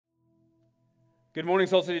Good morning,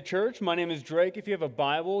 Salt City Church. My name is Drake. If you have a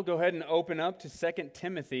Bible, go ahead and open up to 2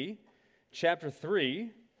 Timothy chapter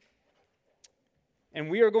 3. And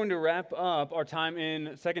we are going to wrap up our time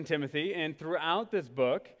in 2 Timothy. And throughout this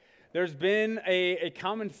book, there's been a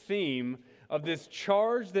common theme of this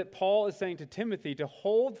charge that Paul is saying to Timothy to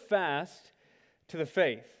hold fast to the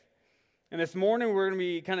faith. And this morning, we're going to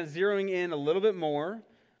be kind of zeroing in a little bit more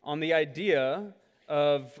on the idea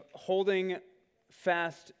of holding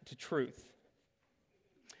fast to truth.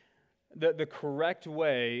 The correct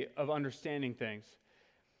way of understanding things.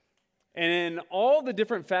 And in all the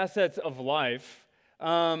different facets of life,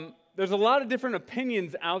 there's a lot of different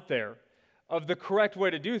opinions out there of the correct way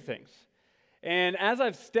to do things. And as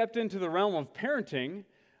I've stepped into the realm of parenting,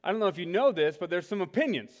 I don't know if you know this, but there's some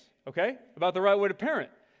opinions, okay, about the right way to parent,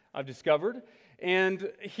 I've discovered.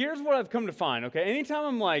 And here's what I've come to find, okay? Anytime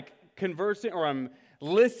I'm like conversing or I'm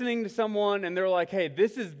listening to someone and they're like, hey,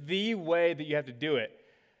 this is the way that you have to do it,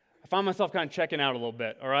 I find myself kind of checking out a little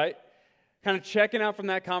bit, all right? Kind of checking out from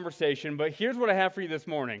that conversation, but here's what I have for you this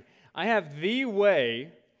morning. I have the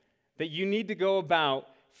way that you need to go about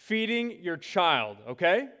feeding your child,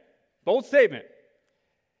 okay? Bold statement.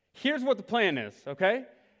 Here's what the plan is, okay?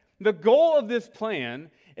 The goal of this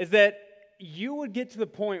plan is that you would get to the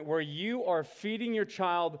point where you are feeding your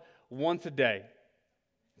child once a day,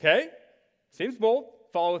 okay? Seems bold.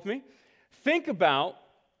 Follow with me. Think about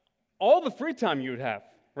all the free time you would have.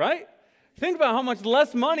 Right? Think about how much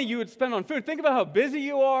less money you would spend on food. Think about how busy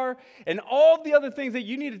you are and all the other things that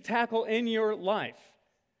you need to tackle in your life.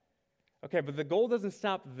 Okay, but the goal doesn't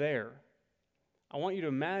stop there. I want you to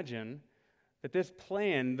imagine that this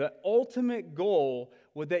plan, the ultimate goal,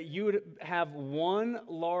 was that you would have one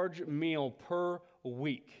large meal per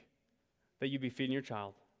week that you'd be feeding your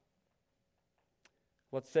child.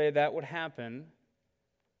 Let's say that would happen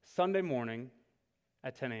Sunday morning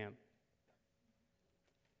at 10 a.m.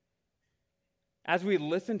 As we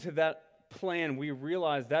listen to that plan, we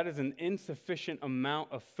realize that is an insufficient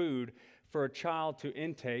amount of food for a child to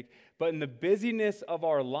intake. But in the busyness of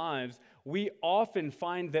our lives, we often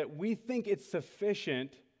find that we think it's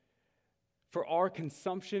sufficient for our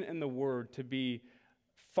consumption in the Word to be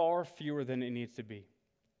far fewer than it needs to be.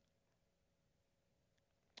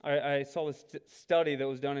 I saw this study that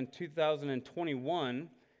was done in 2021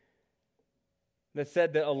 that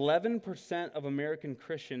said that 11% of American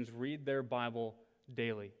Christians read their Bible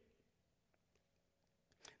daily.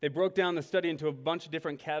 They broke down the study into a bunch of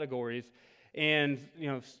different categories, and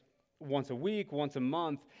once a week, once a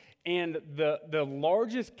month, and the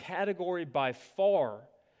largest category by far,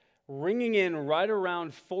 ringing in right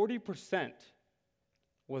around 40%,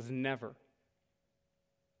 was never.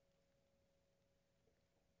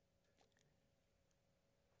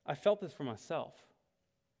 I felt this for myself.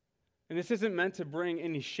 And this isn't meant to bring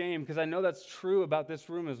any shame, because I know that's true about this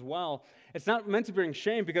room as well. It's not meant to bring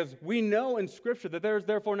shame because we know in Scripture that there is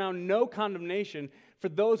therefore now no condemnation for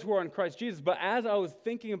those who are in Christ Jesus. But as I was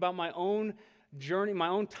thinking about my own journey, my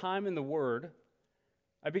own time in the Word,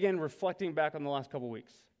 I began reflecting back on the last couple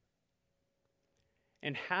weeks.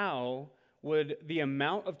 And how would the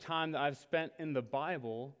amount of time that I've spent in the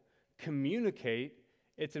Bible communicate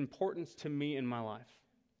its importance to me in my life?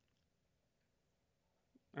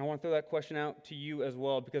 I want to throw that question out to you as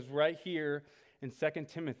well, because right here in 2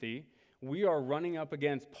 Timothy, we are running up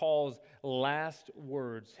against Paul's last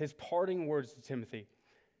words, his parting words to Timothy.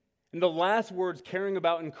 And the last words carrying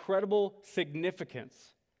about incredible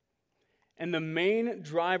significance. And the main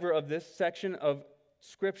driver of this section of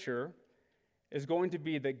Scripture is going to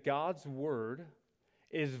be that God's Word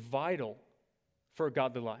is vital for a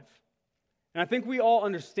godly life. And I think we all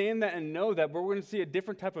understand that and know that, but we're going to see a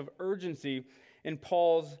different type of urgency in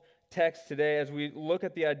Paul's text today as we look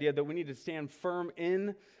at the idea that we need to stand firm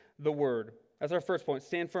in the Word. That's our first point,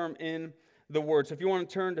 stand firm in the Word. So if you want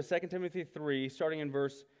to turn to 2 Timothy 3, starting in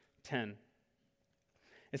verse 10.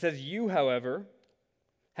 It says, "You, however,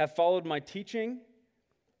 have followed my teaching,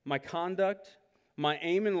 my conduct, my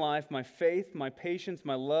aim in life, my faith, my patience,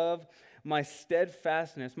 my love, my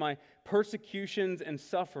steadfastness, my persecutions and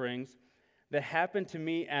sufferings that happened to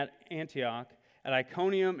me at Antioch, at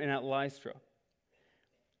Iconium, and at Lystra,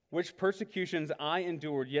 which persecutions I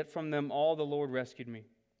endured, yet from them all the Lord rescued me.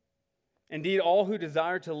 Indeed, all who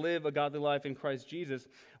desire to live a godly life in Christ Jesus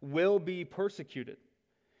will be persecuted,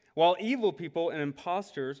 while evil people and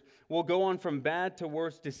impostors will go on from bad to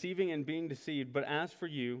worse, deceiving and being deceived. But as for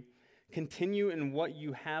you, continue in what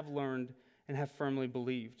you have learned and have firmly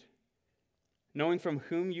believed, knowing from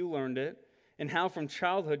whom you learned it, and how from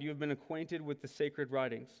childhood you have been acquainted with the sacred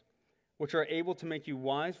writings, which are able to make you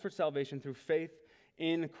wise for salvation through faith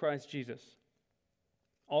in Christ Jesus.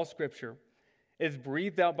 All Scripture is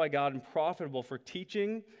breathed out by God and profitable for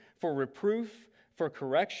teaching, for reproof, for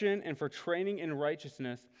correction, and for training in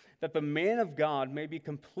righteousness, that the man of God may be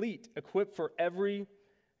complete, equipped for every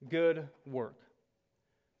good work.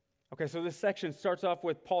 Okay, so this section starts off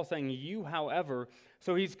with Paul saying, you, however.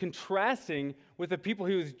 So he's contrasting with the people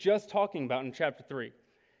he was just talking about in chapter 3.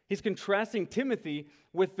 He's contrasting Timothy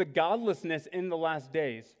with the godlessness in the last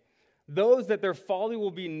days. Those that their folly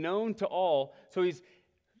will be known to all. So he's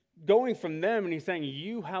going from them and he's saying,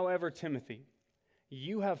 you, however, Timothy,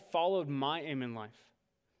 you have followed my aim in life.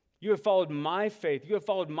 You have followed my faith. You have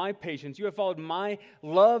followed my patience. You have followed my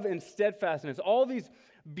love and steadfastness. All these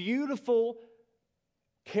beautiful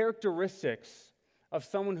characteristics of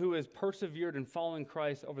someone who has persevered in following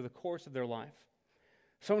Christ over the course of their life.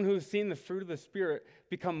 Someone who has seen the fruit of the Spirit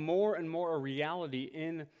become more and more a reality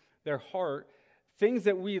in their heart. Things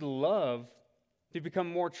that we love to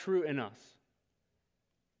become more true in us.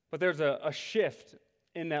 But there's a shift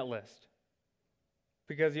in that list.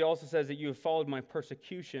 Because he also says that you have followed my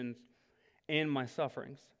persecutions and my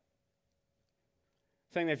sufferings.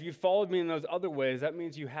 Saying that if you followed me in those other ways, that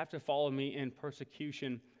means you have to follow me in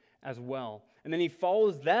persecution as well. And then he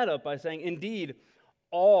follows that up by saying, indeed,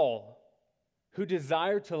 all who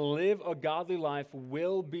desire to live a godly life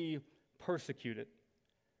will be persecuted.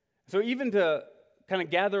 So even to kind of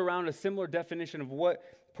gather around a similar definition of what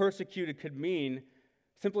persecuted could mean,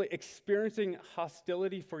 simply experiencing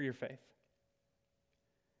hostility for your faith.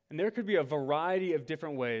 And there could be a variety of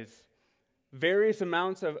different ways, various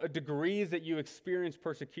amounts of degrees that you experience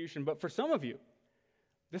persecution. But for some of you,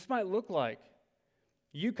 this might look like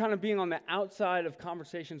you kind of being on the outside of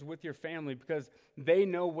conversations with your family because they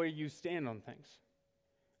know where you stand on things.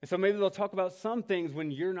 And so maybe they'll talk about some things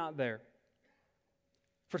when you're not there.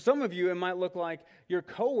 For some of you, it might look like your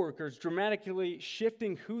coworkers dramatically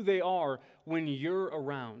shifting who they are when you're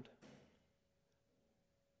around.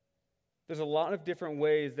 There's a lot of different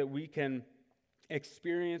ways that we can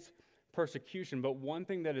experience persecution, but one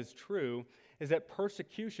thing that is true is that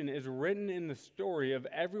persecution is written in the story of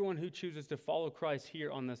everyone who chooses to follow Christ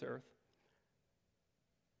here on this earth.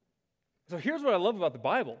 So here's what I love about the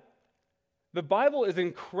Bible. The Bible is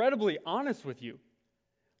incredibly honest with you.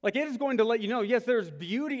 Like, it is going to let you know, yes, there's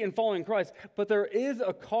beauty in following Christ, but there is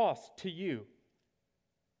a cost to you.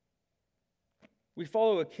 We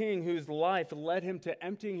follow a king whose life led him to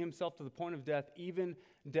emptying himself to the point of death, even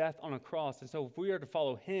death on a cross. And so if we are to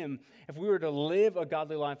follow him, if we were to live a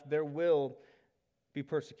godly life, there will be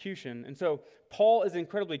persecution. And so Paul is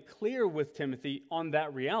incredibly clear with Timothy on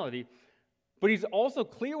that reality, but he's also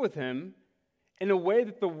clear with him in a way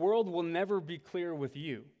that the world will never be clear with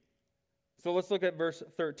you. So let's look at verse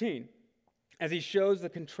 13 as he shows the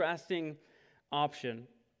contrasting option.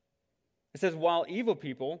 It says, while evil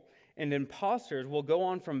people and impostors will go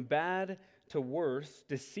on from bad to worse,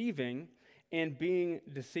 deceiving and being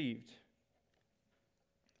deceived.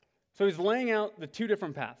 So he's laying out the two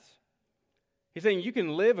different paths. He's saying you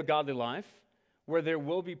can live a godly life where there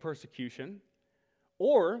will be persecution,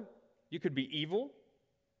 or you could be evil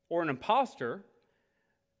or an imposter,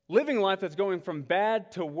 living a life that's going from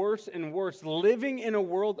bad to worse and worse, living in a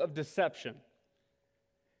world of deception.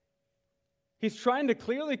 He's trying to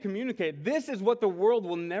clearly communicate this is what the world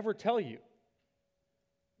will never tell you.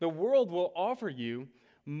 The world will offer you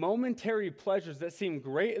momentary pleasures that seem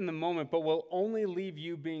great in the moment, but will only leave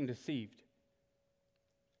you being deceived.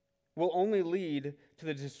 Will only lead to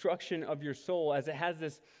the destruction of your soul as it has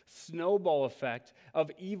this snowball effect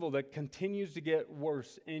of evil that continues to get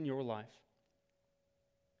worse in your life.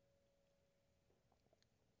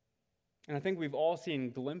 And I think we've all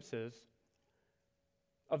seen glimpses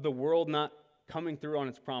of the world not coming through on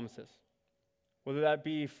its promises. Whether that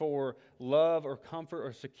be for love or comfort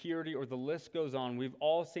or security or the list goes on, we've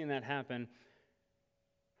all seen that happen.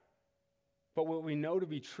 But what we know to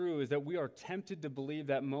be true is that we are tempted to believe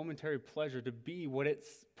that momentary pleasure to be what it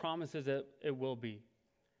promises it will be.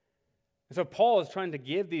 And so Paul is trying to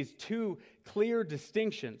give these two clear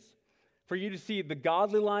distinctions for you to see the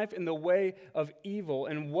godly life and the way of evil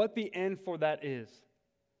and what the end for that is.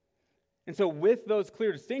 And so with those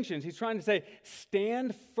clear distinctions, he's trying to say,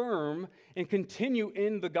 stand firm and continue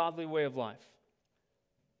in the godly way of life.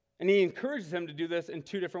 And he encourages him to do this in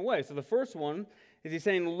two different ways. So the first one is he's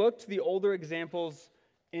saying, look to the older examples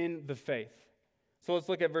in the faith. So let's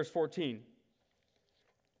look at verse 14.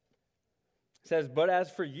 It says, but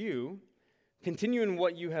as for you, continue in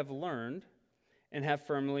what you have learned and have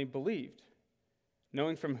firmly believed,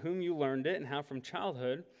 knowing from whom you learned it and how from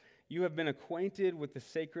childhood you have been acquainted with the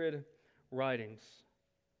sacred writings.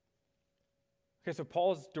 Okay, so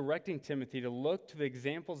Paul is directing Timothy to look to the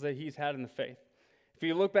examples that he's had in the faith. If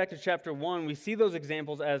you look back to chapter 1, we see those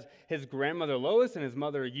examples as his grandmother Lois and his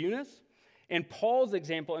mother Eunice, and Paul's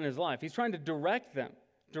example in his life. He's trying to direct them,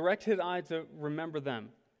 direct his eye to remember them.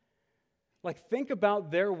 Like, think about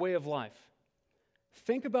their way of life.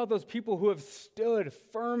 Think about those people who have stood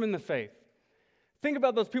firm in the faith. Think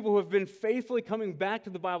about those people who have been faithfully coming back to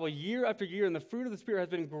the Bible year after year, and the fruit of the Spirit has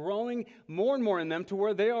been growing more and more in them to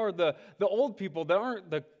where they are the old people that aren't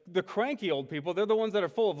the cranky old people. They're the ones that are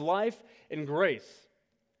full of life and grace.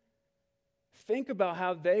 Think about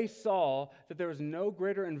how they saw that there was no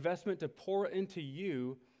greater investment to pour into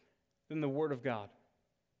you than the Word of God.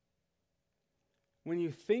 When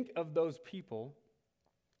you think of those people,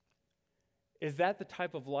 is that the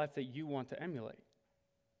type of life that you want to emulate?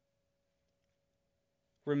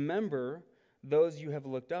 Remember those you have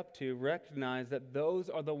looked up to. Recognize that those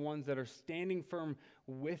are the ones that are standing firm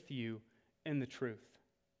with you in the truth.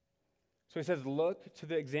 So he says, look to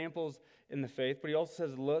the examples in the faith, but he also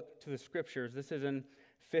says, look to the scriptures. This is in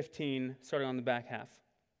 15, starting on the back half,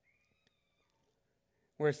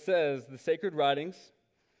 where it says, the sacred writings,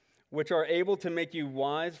 which are able to make you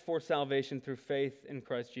wise for salvation through faith in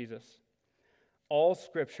Christ Jesus. All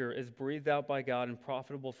scripture is breathed out by God and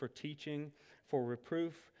profitable for teaching, for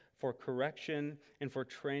reproof, for correction, and for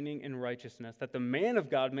training in righteousness, that the man of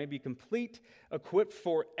God may be complete, equipped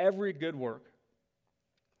for every good work.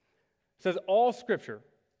 It says all scripture,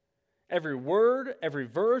 every word, every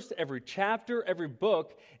verse, every chapter, every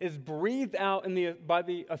book is breathed out by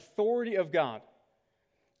the authority of God.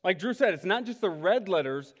 Like Drew said, it's not just the red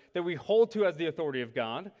letters that we hold to as the authority of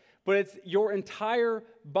God, but it's your entire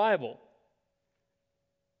Bible.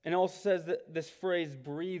 And it also says that this phrase,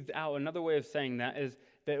 breathed out, another way of saying that is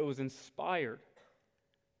that it was inspired.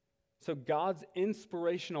 So God's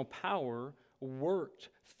inspirational power worked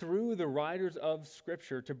through the writers of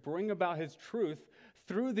Scripture to bring about his truth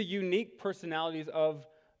through the unique personalities of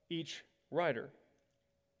each writer.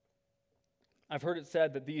 I've heard it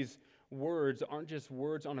said that these words aren't just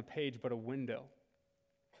words on a page, but a window.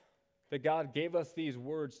 That God gave us these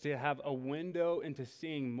words to have a window into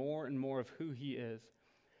seeing more and more of who he is.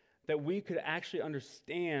 That we could actually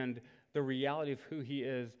understand the reality of who he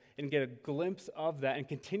is and get a glimpse of that and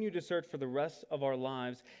continue to search for the rest of our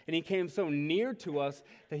lives. And he came so near to us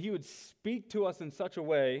that he would speak to us in such a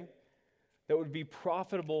way that would be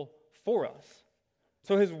profitable for us.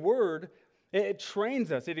 So his word, it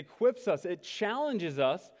trains us, it equips us, it challenges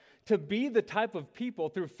us to be the type of people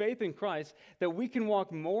through faith in Christ that we can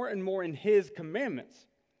walk more and more in his commandments.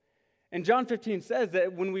 And John 15 says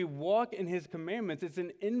that when we walk in his commandments, it's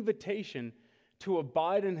an invitation to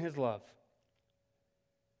abide in his love.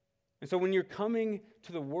 And so when you're coming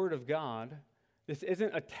to the Word of God, this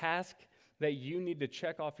isn't a task that you need to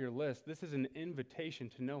check off your list. This is an invitation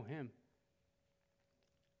to know him.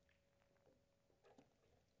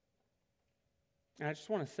 And I just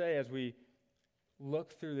want to say, as we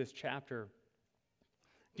look through this chapter,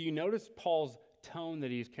 do you notice Paul's tone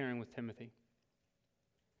that he's carrying with Timothy?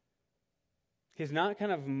 He's not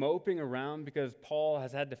kind of moping around because Paul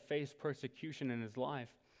has had to face persecution in his life.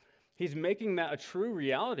 He's making that a true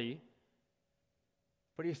reality,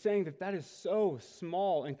 but he's saying that that is so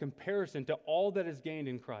small in comparison to all that is gained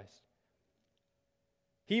in Christ.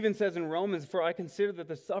 He even says in Romans, "For I consider that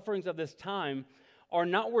the sufferings of this time are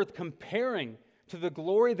not worth comparing to the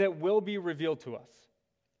glory that will be revealed to us."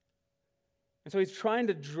 And so he's trying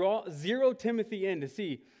to zero Timothy in to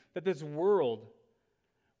see that this world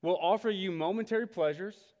will offer you momentary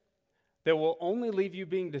pleasures that will only leave you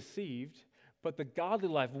being deceived, but the godly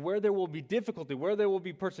life, where there will be difficulty, where there will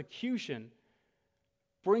be persecution,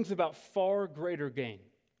 brings about far greater gain.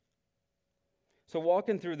 So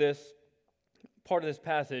walking through this part of this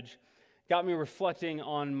passage got me reflecting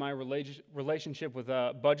on my relationship with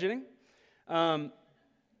budgeting. And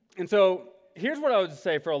so here's what I would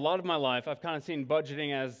say. For a lot of my life, I've kind of seen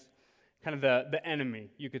budgeting as kind of the enemy,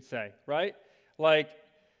 you could say, right? Like,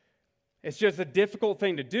 it's just a difficult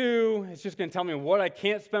thing to do. It's just going to tell me what I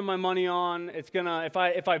can't spend my money on. It's going to,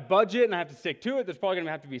 if I budget and I have to stick to it, there's probably going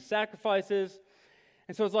to have to be sacrifices.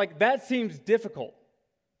 And so it's like, that seems difficult,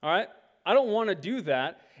 all right? I don't want to do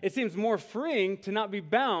that. It seems more freeing to not be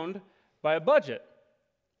bound by a budget.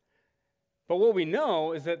 But what we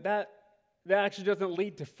know is that actually doesn't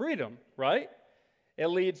lead to freedom, right? It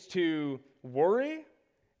leads to worry.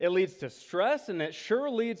 It leads to stress, and it sure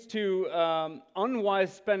leads to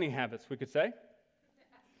unwise spending habits, we could say.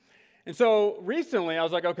 And so recently, I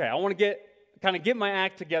was like, okay, I want to get my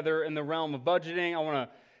act together in the realm of budgeting. I want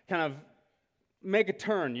to kind of make a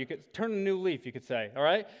turn. You could turn a new leaf, you could say, all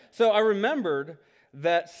right? So I remembered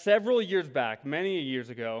that several years back, many years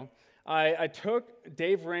ago, I took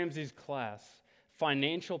Dave Ramsey's class,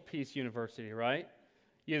 Financial Peace University, right?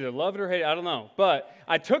 You either love it or hate it, I don't know. But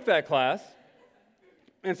I took that class,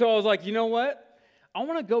 and so I was like, you know what? I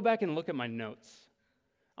want to go back and look at my notes.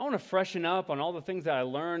 I want to freshen up on all the things that I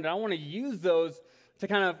learned, and I want to use those to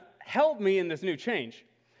kind of help me in this new change.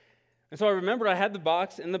 And so I remembered I had the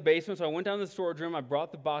box in the basement, so I went down to the storage room, I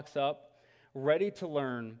brought the box up, ready to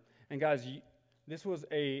learn. And guys, this was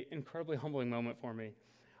an incredibly humbling moment for me.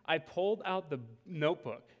 I pulled out the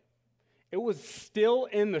notebook. It was still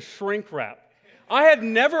in the shrink wrap. I had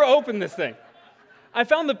never opened this thing. I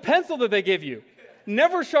found the pencil that they give you.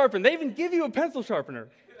 Never sharpened. They even give you a pencil sharpener,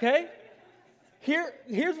 okay?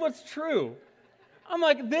 Here's what's true. I'm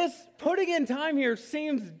like, putting in time here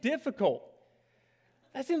seems difficult.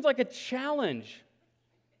 That seems like a challenge.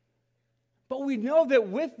 But we know that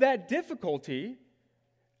with that difficulty,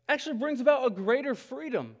 actually brings about a greater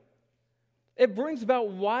freedom. It brings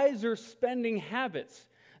about wiser spending habits.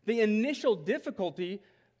 The initial difficulty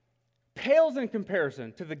pales in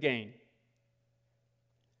comparison to the gain.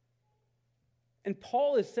 And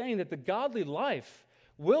Paul is saying that the godly life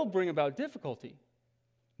will bring about difficulty.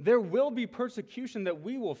 There will be persecution that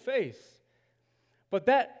we will face. But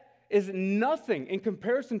that is nothing in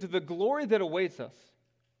comparison to the glory that awaits us.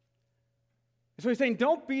 So he's saying,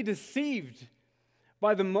 don't be deceived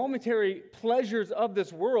by the momentary pleasures of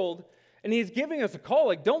this world. And he's giving us a call,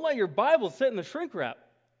 like, don't let your Bible sit in the shrink wrap.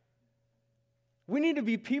 We need to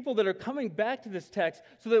be people that are coming back to this text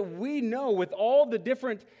so that we know, with all the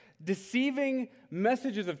different deceiving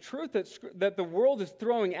messages of truth that the world is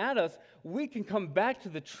throwing at us, we can come back to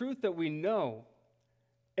the truth that we know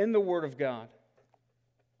in the Word of God.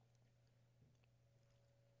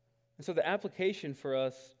 And so the application for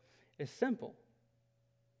us is simple.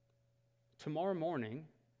 Tomorrow morning,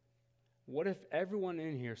 what if everyone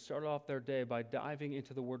in here started off their day by diving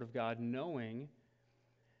into the Word of God, knowing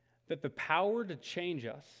that the power to change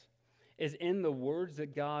us is in the words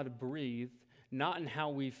that God breathed, not in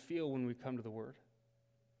how we feel when we come to the Word?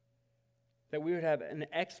 That we would have an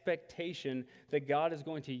expectation that God is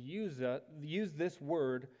going to use this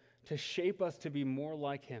Word to shape us to be more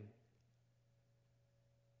like Him.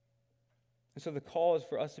 And so the call is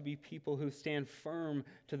for us to be people who stand firm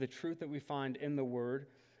to the truth that we find in the Word.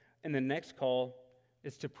 And the next call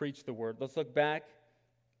is to preach the Word. Let's look back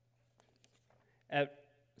at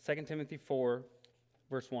 2 Timothy 4,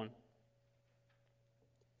 verse 1.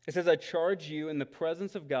 It says, I charge you in the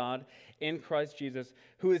presence of God in Christ Jesus,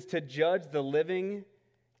 who is to judge the living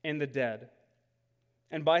and the dead.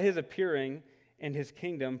 And by His appearing in His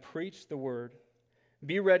kingdom, preach the Word.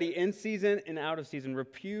 Be ready in season and out of season.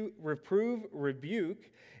 Reprove, rebuke,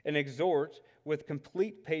 and exhort with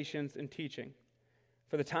complete patience and teaching.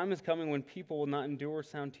 For the time is coming when people will not endure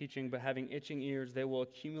sound teaching, but having itching ears, they will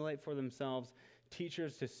accumulate for themselves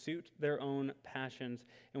teachers to suit their own passions,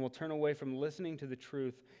 and will turn away from listening to the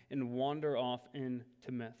truth and wander off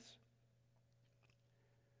into myths.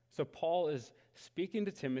 So Paul is speaking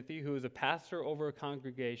to Timothy, who is a pastor over a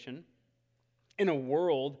congregation, in a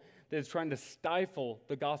world that is trying to stifle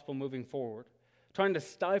the gospel moving forward, trying to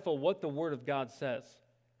stifle what the Word of God says,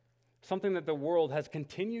 something that the world has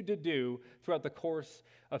continued to do throughout the course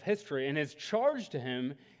of history. And his charge to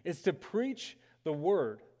him is to preach the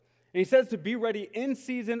Word. And he says to be ready in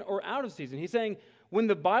season or out of season. He's saying, when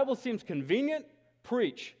the Bible seems convenient,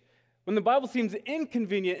 preach. When the Bible seems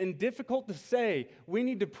inconvenient and difficult to say, we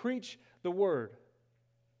need to preach the Word.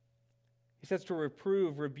 He says to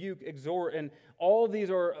reprove, rebuke, exhort, and all of these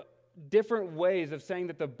are different ways of saying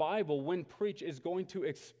that the Bible, when preached, is going to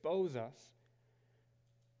expose us.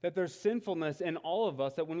 That there's sinfulness in all of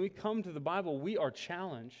us, that when we come to the Bible, we are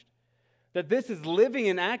challenged. That this is living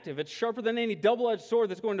and active. It's sharper than any double-edged sword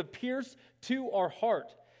that's going to pierce to our heart.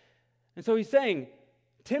 And so he's saying,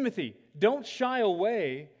 Timothy, don't shy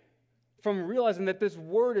away from realizing that this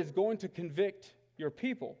Word is going to convict your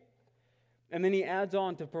people. And then he adds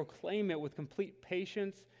on to proclaim it with complete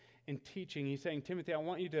patience and teaching. He's saying, Timothy, I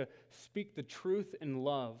want you to speak the truth in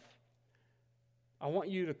love. I want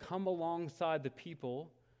you to come alongside the people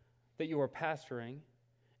that you are pastoring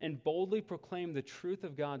and boldly proclaim the truth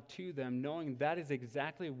of God to them, knowing that is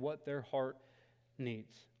exactly what their heart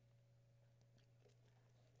needs.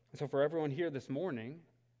 And so for everyone here this morning,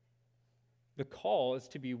 the call is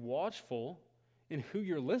to be watchful in who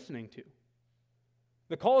you're listening to.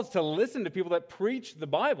 The call is to listen to people that preach the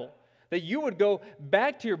Bible, that you would go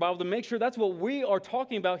back to your Bible to make sure that's what we are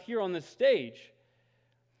talking about here on this stage.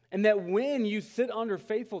 And that when you sit under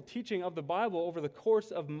faithful teaching of the Bible over the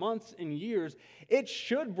course of months and years, it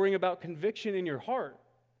should bring about conviction in your heart.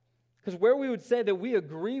 Because where we would say that we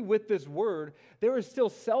agree with this word, there is still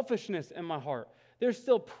selfishness in my heart. There's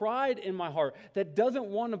still pride in my heart that doesn't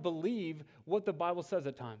want to believe what the Bible says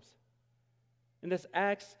at times. And this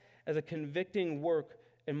acts as a convicting work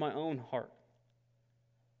in my own heart.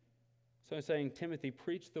 So I'm saying, Timothy,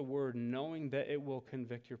 preach the word knowing that it will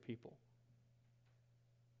convict your people.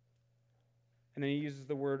 And then he uses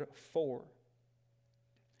the word for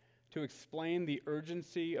to explain the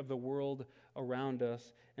urgency of the world around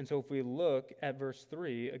us. And so if we look at verse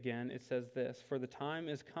 3, again, it says this: "For the time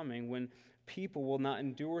is coming when people will not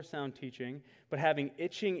endure sound teaching, but having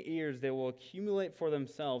itching ears, they will accumulate for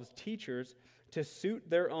themselves teachers to suit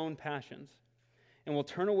their own passions, and will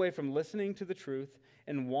turn away from listening to the truth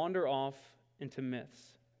and wander off into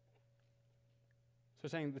myths." So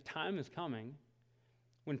saying the time is coming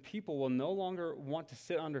when people will no longer want to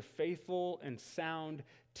sit under faithful and sound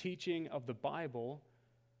teaching of the Bible,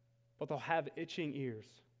 but they'll have itching ears.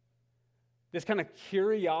 This kind of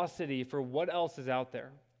curiosity for what else is out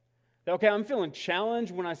there. That, okay, I'm feeling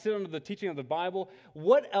challenged when I sit under the teaching of the Bible.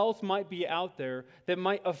 What else might be out there that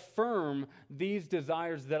might affirm these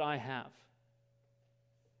desires that I have?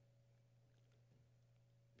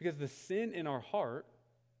 Because the sin in our heart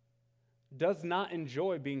does not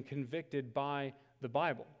enjoy being convicted by the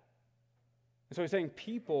Bible. And so he's saying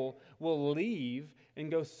people will leave and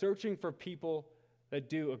go searching for people that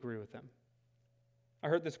do agree with them. I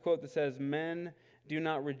heard this quote that says, "Men do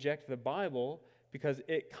not reject the Bible because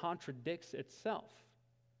it contradicts itself.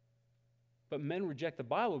 But men reject the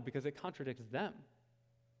Bible because it contradicts them."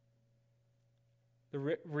 The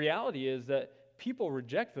reality is that people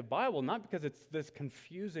reject the Bible not because it's this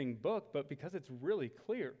confusing book, but because it's really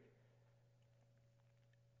clear.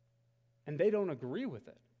 And they don't agree with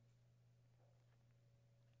it.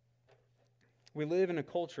 We live in a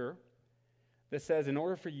culture that says in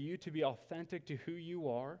order for you to be authentic to who you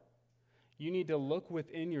are, you need to look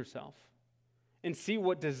within yourself and see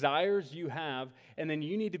what desires you have, and then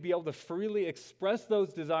you need to be able to freely express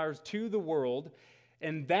those desires to the world,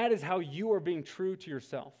 and that is how you are being true to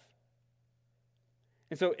yourself.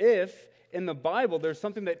 And so if in the Bible there's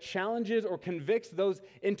something that challenges or convicts those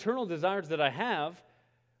internal desires that I have,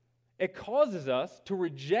 it causes us to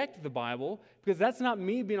reject the Bible because that's not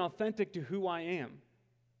me being authentic to who I am.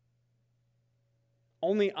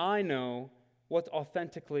 Only I know what's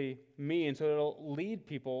authentically me. And so it'll lead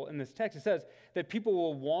people in this text. It says that people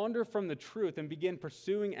will wander from the truth and begin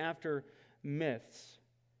pursuing after myths.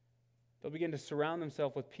 They'll begin to surround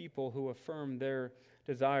themselves with people who affirm their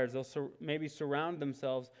desires. They'll maybe surround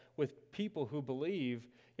themselves with people who believe,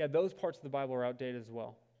 yeah, those parts of the Bible are outdated as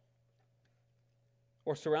well.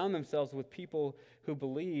 Or surround themselves with people who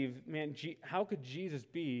believe, man, how could Jesus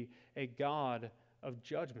be a God of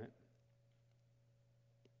judgment?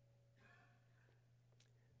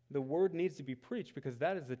 The word needs to be preached because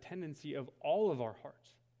that is the tendency of all of our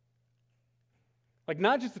hearts. Like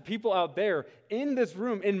not just the people out there, in this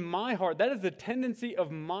room, in my heart, that is the tendency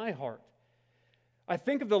of my heart. I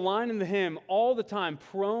think of the line in the hymn all the time,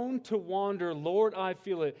 "Prone to wander, Lord, I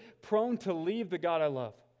feel it, prone to leave the God I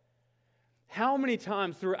love." How many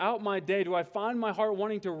times throughout my day do I find my heart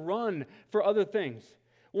wanting to run for other things,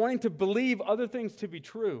 wanting to believe other things to be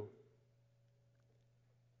true?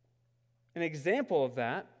 An example of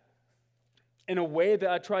that, in a way that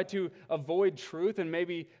I try to avoid truth and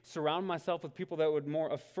maybe surround myself with people that would more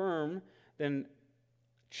affirm than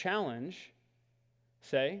challenge,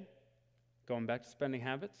 say, going back to spending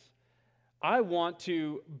habits, I want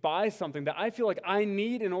to buy something that I feel like I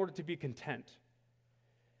need in order to be content.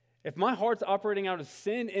 If my heart's operating out of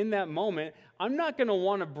sin in that moment, I'm not going to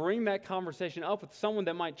want to bring that conversation up with someone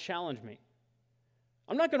that might challenge me.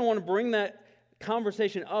 I'm not going to want to bring that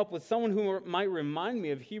conversation up with someone who might remind me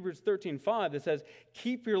of Hebrews 13:5 that says,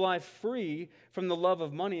 "Keep your life free from the love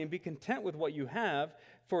of money and be content with what you have,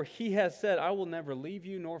 for he has said, I will never leave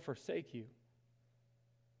you nor forsake you."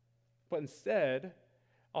 But instead,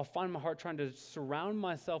 I'll find my heart trying to surround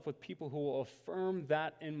myself with people who will affirm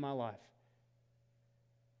that in my life.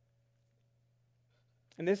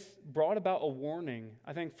 And this brought about a warning,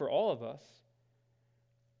 I think, for all of us,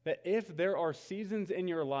 that if there are seasons in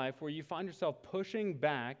your life where you find yourself pushing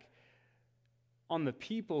back on the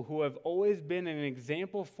people who have always been an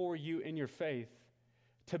example for you in your faith,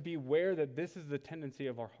 to beware that this is the tendency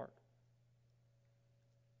of our heart.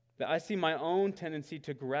 That I see my own tendency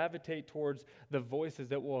to gravitate towards the voices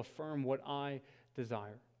that will affirm what I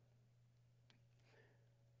desire.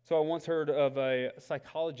 So I once heard of a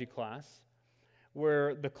psychology class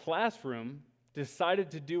where the classroom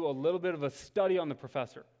decided to do a little bit of a study on the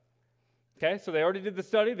professor. Okay, so they already did the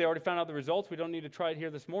study. They already found out the results. We don't need to try it here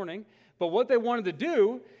this morning. But what they wanted to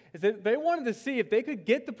do is that they wanted to see if they could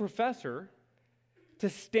get the professor to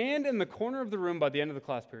stand in the corner of the room by the end of the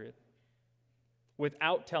class period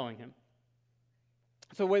without telling him.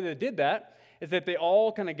 So the way they did that is that they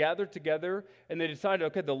all kind of gathered together and they decided,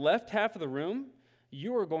 okay, the left half of the room,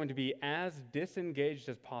 you are going to be as disengaged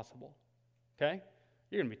as possible, okay?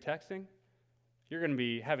 You're going to be texting. You're going to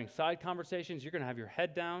be having side conversations. You're going to have your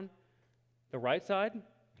head down. The right side,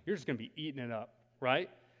 you're just going to be eating it up, right?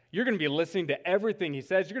 You're going to be listening to everything he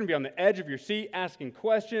says. You're going to be on the edge of your seat, asking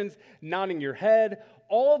questions, nodding your head,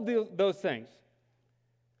 all of those things.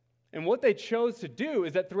 And what they chose to do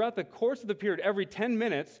is that throughout the course of the period, every 10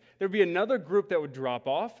 minutes, there'd be another group that would drop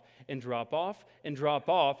off and drop off and drop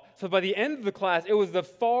off. So by the end of the class, it was the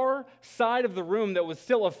far side of the room that was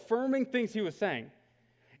still affirming things he was saying.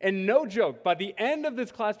 And no joke, by the end of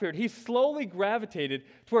this class period, he slowly gravitated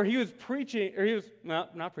to where he was preaching, or he was,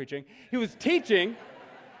 not preaching, he was teaching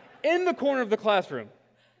in the corner of the classroom.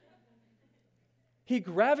 He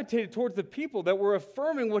gravitated towards the people that were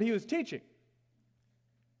affirming what he was teaching.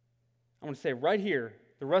 I want to say right here,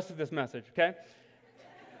 the rest of this message, okay?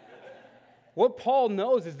 What Paul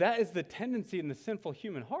knows is that is the tendency in the sinful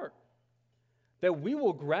human heart, that we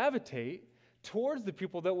will gravitate towards the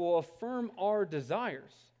people that will affirm our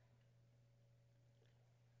desires.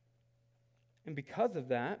 And because of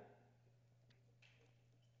that,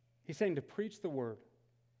 he's saying to preach the word,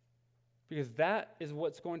 because that is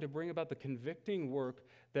what's going to bring about the convicting work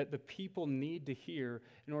that the people need to hear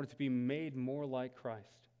in order to be made more like Christ.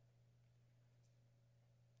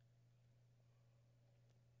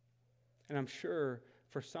 And I'm sure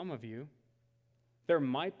for some of you, there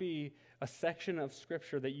might be a section of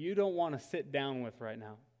Scripture that you don't want to sit down with right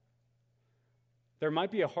now. There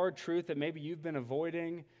might be a hard truth that maybe you've been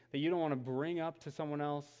avoiding, that you don't want to bring up to someone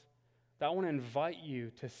else. That I want to invite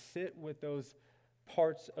you to sit with those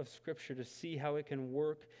parts of Scripture to see how it can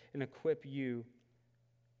work and equip you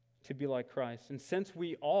to be like Christ. And since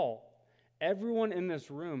everyone in this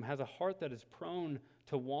room has a heart that is prone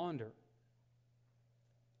to wander,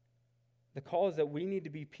 the call is that we need to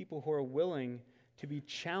be people who are willing to be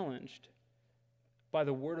challenged by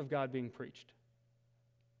the Word of God being preached.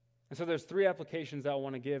 And so there's 3 applications that I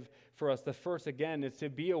want to give for us. The first, again, is to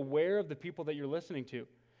be aware of the people that you're listening to.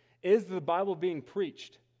 Is the Bible being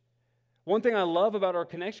preached? One thing I love about our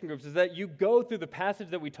connection groups is that you go through the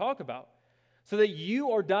passage that we talk about so that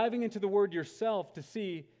you are diving into the Word yourself to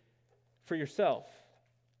see for yourself.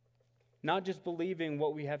 Not just believing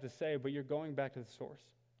what we have to say, but you're going back to the source.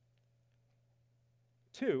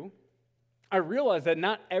 2, I realize that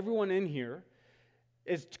not everyone in here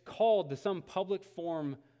is called to some public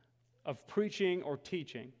form of preaching or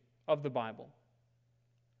teaching of the Bible.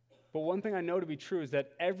 But one thing I know to be true is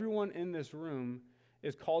that everyone in this room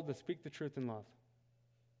is called to speak the truth in love.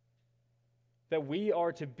 That we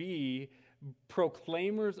are to be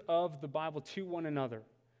proclaimers of the Bible to one another,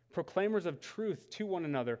 proclaimers of truth to one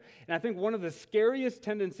another. And I think one of the scariest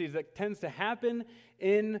tendencies that tends to happen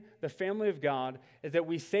in the family of God is that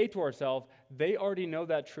we say to ourselves, they already know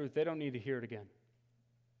that truth, they don't need to hear it again.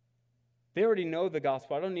 They already know the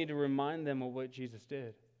gospel, I don't need to remind them of what Jesus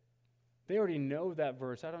did. They already know that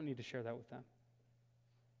verse, I don't need to share that with them.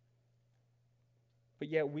 But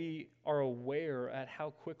yet we are aware at how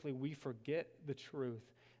quickly we forget the truth.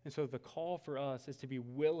 And so the call for us is to be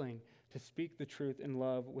willing to speak the truth in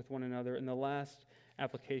love with one another. And the last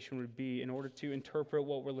application would be, in order to interpret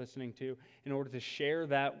what we're listening to, in order to share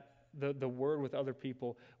the word with other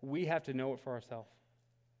people, we have to know it for ourselves.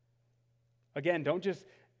 Again, don't just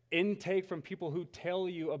intake from people who tell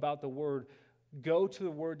you about the word. Go to the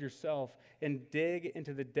word yourself and dig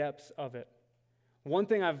into the depths of it. One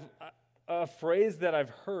thing a phrase that I've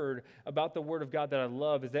heard about the word of God that I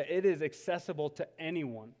love is that it is accessible to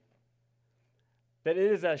anyone. That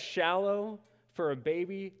it is as shallow for a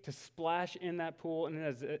baby to splash in that pool, and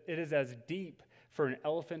it is as deep for an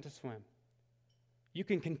elephant to swim. You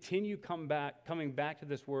can continue coming back to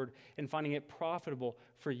this word and finding it profitable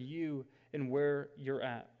for you and where you're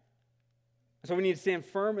at. So we need to stand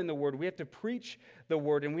firm in the word. We have to preach the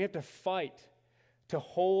word, and we have to fight to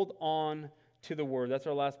hold on to the word. That's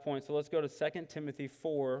our last point. So let's go to 2 Timothy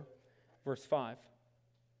 4, verse 5. It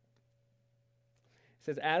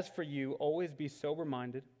says, "As for you, always be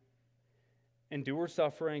sober-minded, endure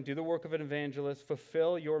suffering, do the work of an evangelist,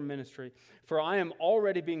 fulfill your ministry. For I am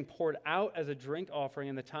already being poured out as a drink offering,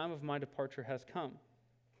 and the time of my departure has come.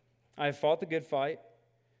 I have fought the good fight.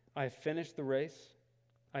 I have finished the race.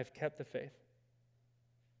 I have kept the faith.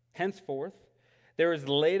 Henceforth, there is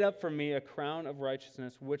laid up for me a crown of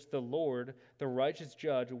righteousness, which the Lord, the righteous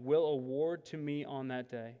judge, will award to me on that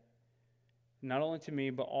day. Not only to me,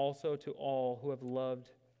 but also to all who have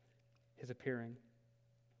loved his appearing."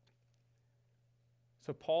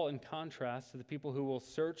 So Paul, in contrast to the people who will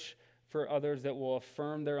search for others that will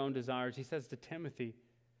affirm their own desires, he says to Timothy,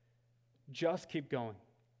 just keep going.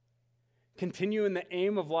 Continue in the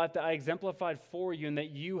aim of life that I exemplified for you and that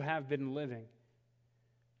you have been living.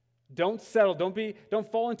 Don't settle.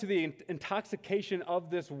 Don't fall into the intoxication of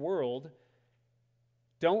this world.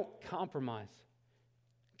 Don't compromise.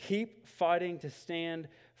 Keep fighting to stand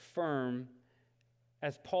firm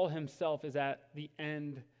as Paul himself is at the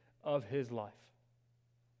end of his life.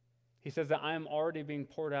 He says that I am already being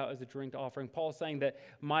poured out as a drink offering. Paul's saying that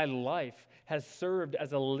my life has served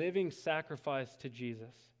as a living sacrifice to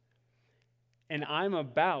Jesus. And I'm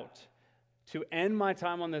about to end my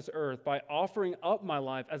time on this earth by offering up my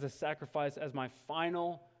life as a sacrifice as my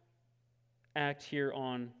final act here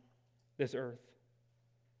on this earth.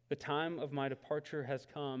 The time of my departure has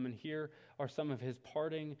come, and here are some of his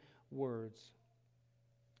parting words.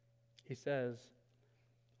 He says,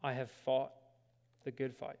 I have fought the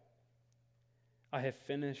good fight. I have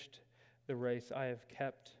finished the race. I have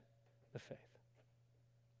kept the faith.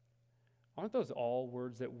 Aren't those all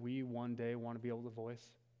words that we one day want to be able to voice?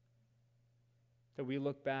 That we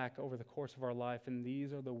look back over the course of our life, and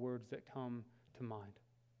these are the words that come to mind.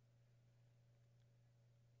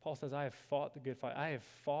 Paul says, I have fought the good fight. I have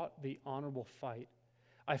fought the honorable fight.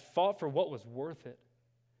 I fought for what was worth it.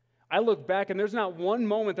 I look back, and there's not one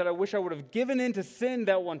moment that I wish I would have given in to sin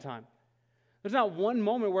that one time. There's not one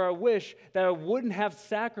moment where I wish that I wouldn't have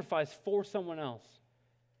sacrificed for someone else.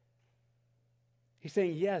 He's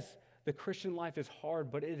saying, yes, the Christian life is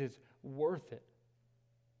hard, but it is worth it.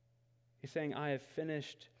 He's saying, I have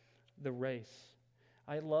finished the race.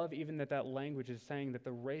 I love even that language is saying that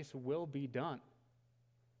the race will be done.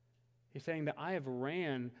 He's saying that I have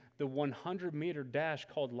ran the 100-meter dash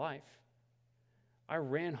called life. I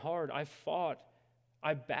ran hard, I fought,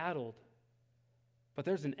 I battled. But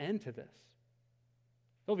there's an end to this.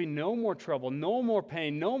 There'll be no more trouble, no more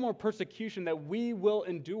pain, no more persecution that we will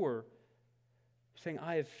endure. He's saying,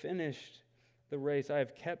 I have finished the race. I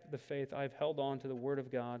have kept the faith. I have held on to the Word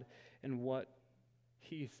of God and what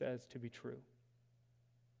He says to be true.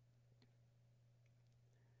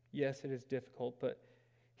 Yes, it is difficult, but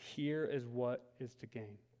here is what is to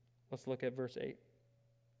gain. Let's look at verse 8.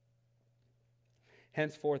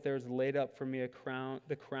 Henceforth there is laid up for me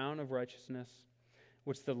the crown of righteousness,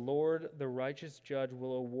 which the Lord, the righteous judge,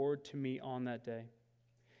 will award to me on that day.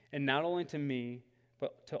 And not only to me,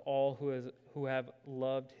 but to all who have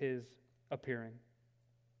loved his appearing.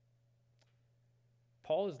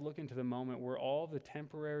 Paul is looking to the moment where all the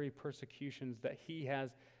temporary persecutions that he has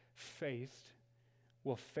faced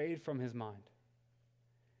will fade from his mind.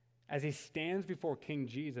 As he stands before King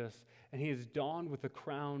Jesus and he is donned with the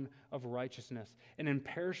crown of righteousness, an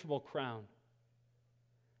imperishable crown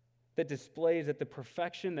that displays that the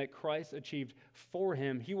perfection that Christ achieved for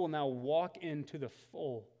him, he will now walk into the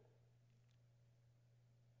full.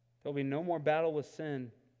 There'll be no more battle with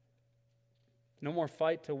sin, no more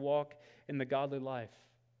fight to walk in the godly life,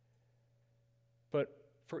 but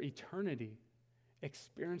for eternity,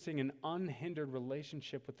 experiencing an unhindered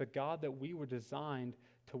relationship with the God that we were designed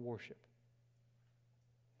to worship.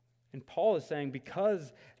 And Paul is saying,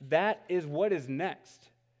 because that is what is next,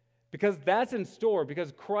 because that's in store,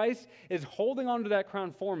 because Christ is holding on to that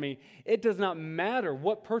crown for me, it does not matter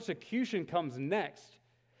what persecution comes next.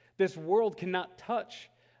 This world cannot touch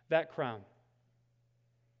that crown.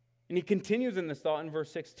 And he continues in this thought in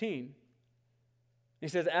verse 16. He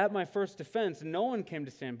says, at my first defense, no one came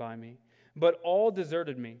to stand by me, but all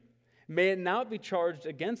deserted me. May it not be charged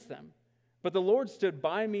against them. But the Lord stood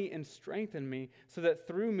by me and strengthened me, so that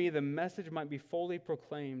through me the message might be fully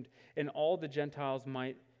proclaimed, and all the Gentiles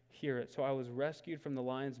might hear it. So I was rescued from the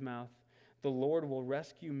lion's mouth. The Lord will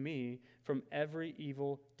rescue me from every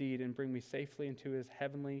evil deed and bring me safely into his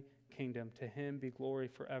heavenly kingdom. To him be glory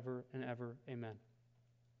forever and ever. Amen.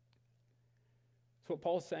 So what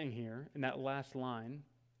Paul's saying here in that last line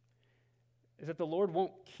is that the Lord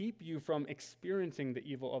won't keep you from experiencing the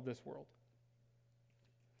evil of this world.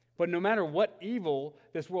 But no matter what evil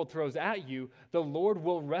this world throws at you, the Lord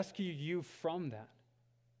will rescue you from that.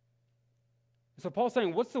 So Paul's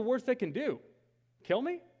saying, what's the worst they can do? Kill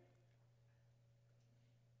me?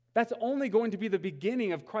 That's only going to be the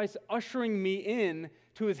beginning of Christ ushering me in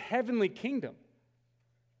to his heavenly kingdom.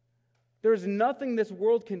 There's nothing this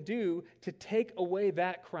world can do to take away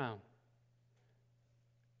that crown.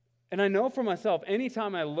 And I know for myself,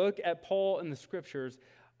 anytime I look at Paul in the scriptures,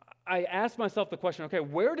 I ask myself the question, okay,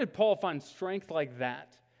 where did Paul find strength like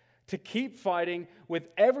that to keep fighting with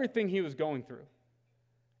everything he was going through?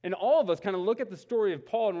 And all of us kind of look at the story of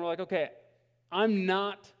Paul and we're like, okay, I'm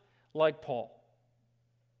not like Paul.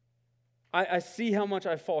 I see how much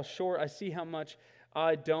I fall short. I see how much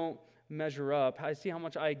I don't measure up. I see how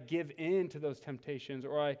much I give in to those temptations,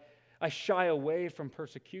 or I shy away from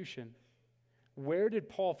persecution. Where did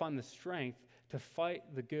Paul find the strength to fight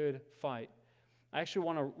the good fight? I actually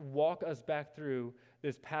want to walk us back through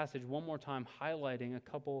this passage one more time, highlighting a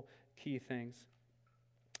couple key things.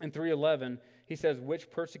 In 3:11, he says, "Which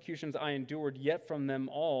persecutions I endured, yet from them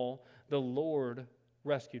all the Lord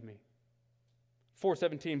rescued me."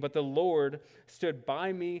 4:17, "But the Lord stood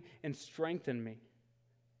by me and strengthened me."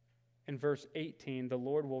 In verse 18, "The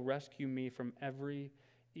Lord will rescue me from every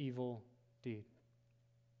evil deed."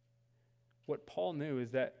 What Paul knew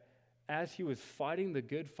is that as he was fighting the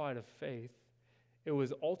good fight of faith, it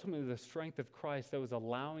was ultimately the strength of Christ that was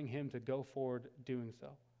allowing him to go forward doing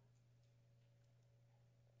so.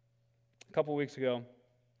 A couple weeks ago,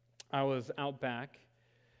 I was out back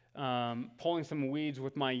pulling some weeds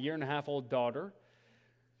with my 1.5-year-old daughter.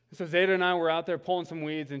 So Zeta and I were out there pulling some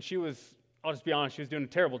weeds, and she was, I'll just be honest, she was doing a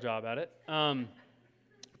terrible job at it.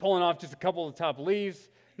 Pulling off just a couple of the top leaves,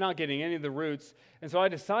 not getting any of the roots. And so I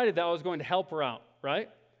decided that I was going to help her out, right?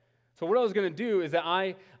 So what I was going to do is that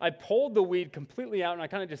I pulled the weed completely out, and I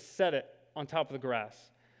kind of just set it on top of the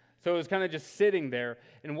grass. So it was kind of just sitting there.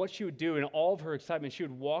 And what she would do in all of her excitement, she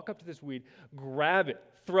would walk up to this weed, grab it,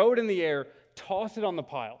 throw it in the air, toss it on the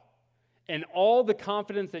pile. And all the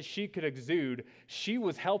confidence that she could exude, she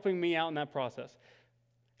was helping me out in that process.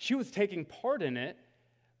 She was taking part in it,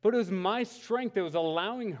 but it was my strength that was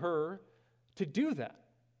allowing her to do that.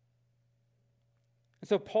 And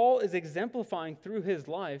so Paul is exemplifying through his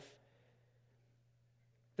life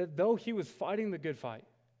that though he was fighting the good fight,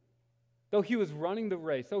 though he was running the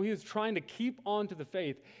race, though he was trying to keep on to the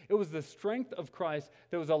faith, it was the strength of Christ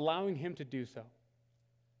that was allowing him to do so.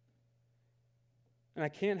 And I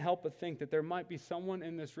can't help but think that there might be someone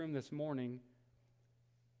in this room this morning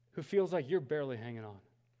who feels like you're barely hanging on.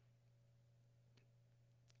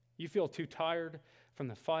 You feel too tired from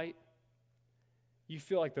the fight. You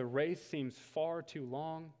feel like the race seems far too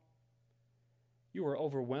long. You are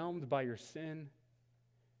overwhelmed by your sin.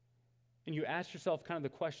 And you ask yourself kind of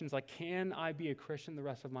the questions like, can I be a Christian the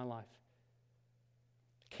rest of my life?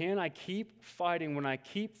 Can I keep fighting when I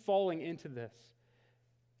keep falling into this?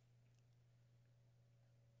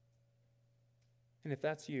 And if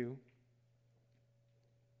that's you,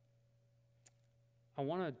 I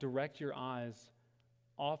want to direct your eyes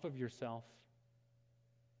off of yourself,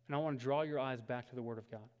 and I want to draw your eyes back to the Word of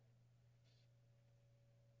God.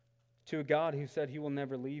 To a God who said he will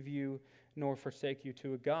never leave you nor forsake you.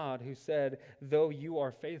 To a God who said, though you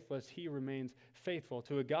are faithless, he remains faithful.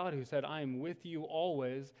 To a God who said, I am with you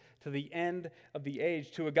always to the end of the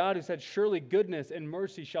age. To a God who said, surely goodness and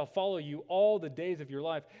mercy shall follow you all the days of your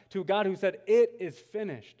life. To a God who said, it is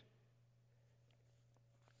finished.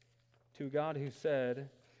 To a God who said,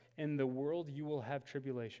 in the world you will have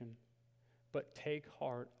tribulation, but take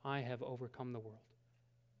heart, I have overcome the world.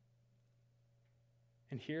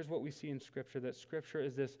 And here's what we see in Scripture, that Scripture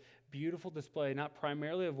is this beautiful display, not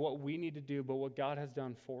primarily of what we need to do, but what God has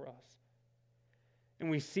done for us. And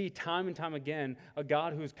we see time and time again a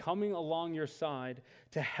God who's coming along your side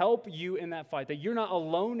to help you in that fight, that you're not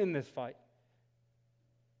alone in this fight.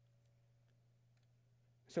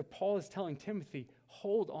 So Paul is telling Timothy,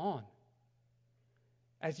 hold on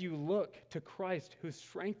as you look to Christ who's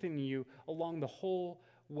strengthening you along the whole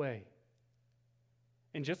way.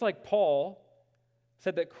 And just like Paul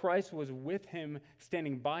said that Christ was with him,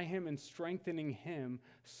 standing by him and strengthening him,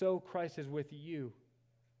 so Christ is with you,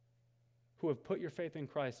 who have put your faith in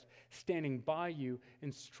Christ, standing by you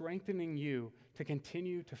and strengthening you to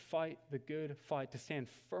continue to fight the good fight, to stand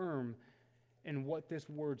firm in what this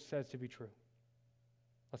word says to be true.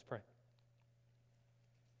 Let's pray.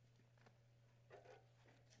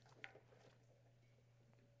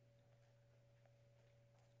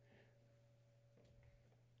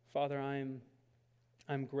 Father,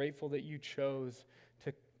 I'm grateful that you chose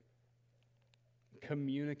to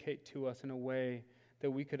communicate to us in a way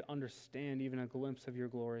that we could understand even a glimpse of your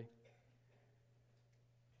glory.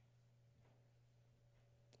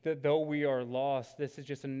 That though we are lost, this is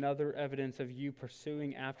just another evidence of you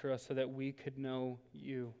pursuing after us so that we could know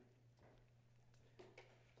you.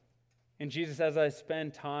 And Jesus, as I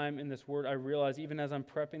spend time in this word, I realize even as I'm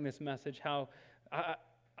prepping this message how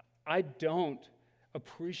I don't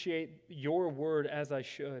appreciate your word as I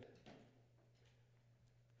should.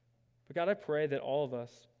 But God, I pray that all of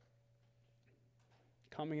us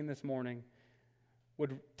coming in this morning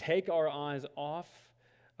would take our eyes off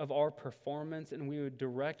of our performance and we would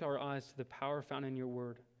direct our eyes to the power found in your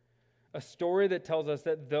word. A story that tells us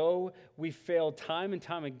that though we fail time and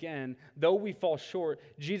time again, though we fall short,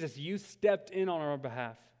 Jesus, you stepped in on our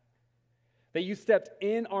behalf. That you stepped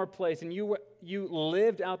in our place and you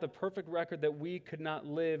lived out the perfect record that we could not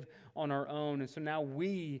live on our own. And so now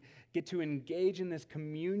we get to engage in this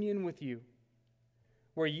communion with you,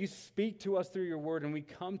 where you speak to us through your word and we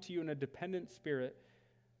come to you in a dependent spirit.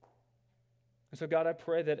 And so, God, I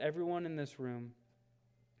pray that everyone in this room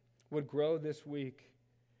would grow this week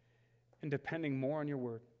in depending more on your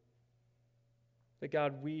word. That,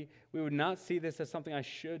 God, we would not see this as something I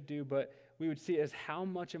should do, but we would see it as how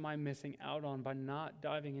much am I missing out on by not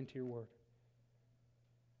diving into your word.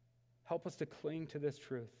 Help us to cling to this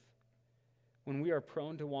truth. When we are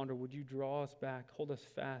prone to wander, would you draw us back, hold us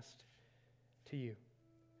fast to you?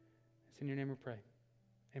 It's in your name we pray.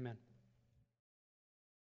 Amen.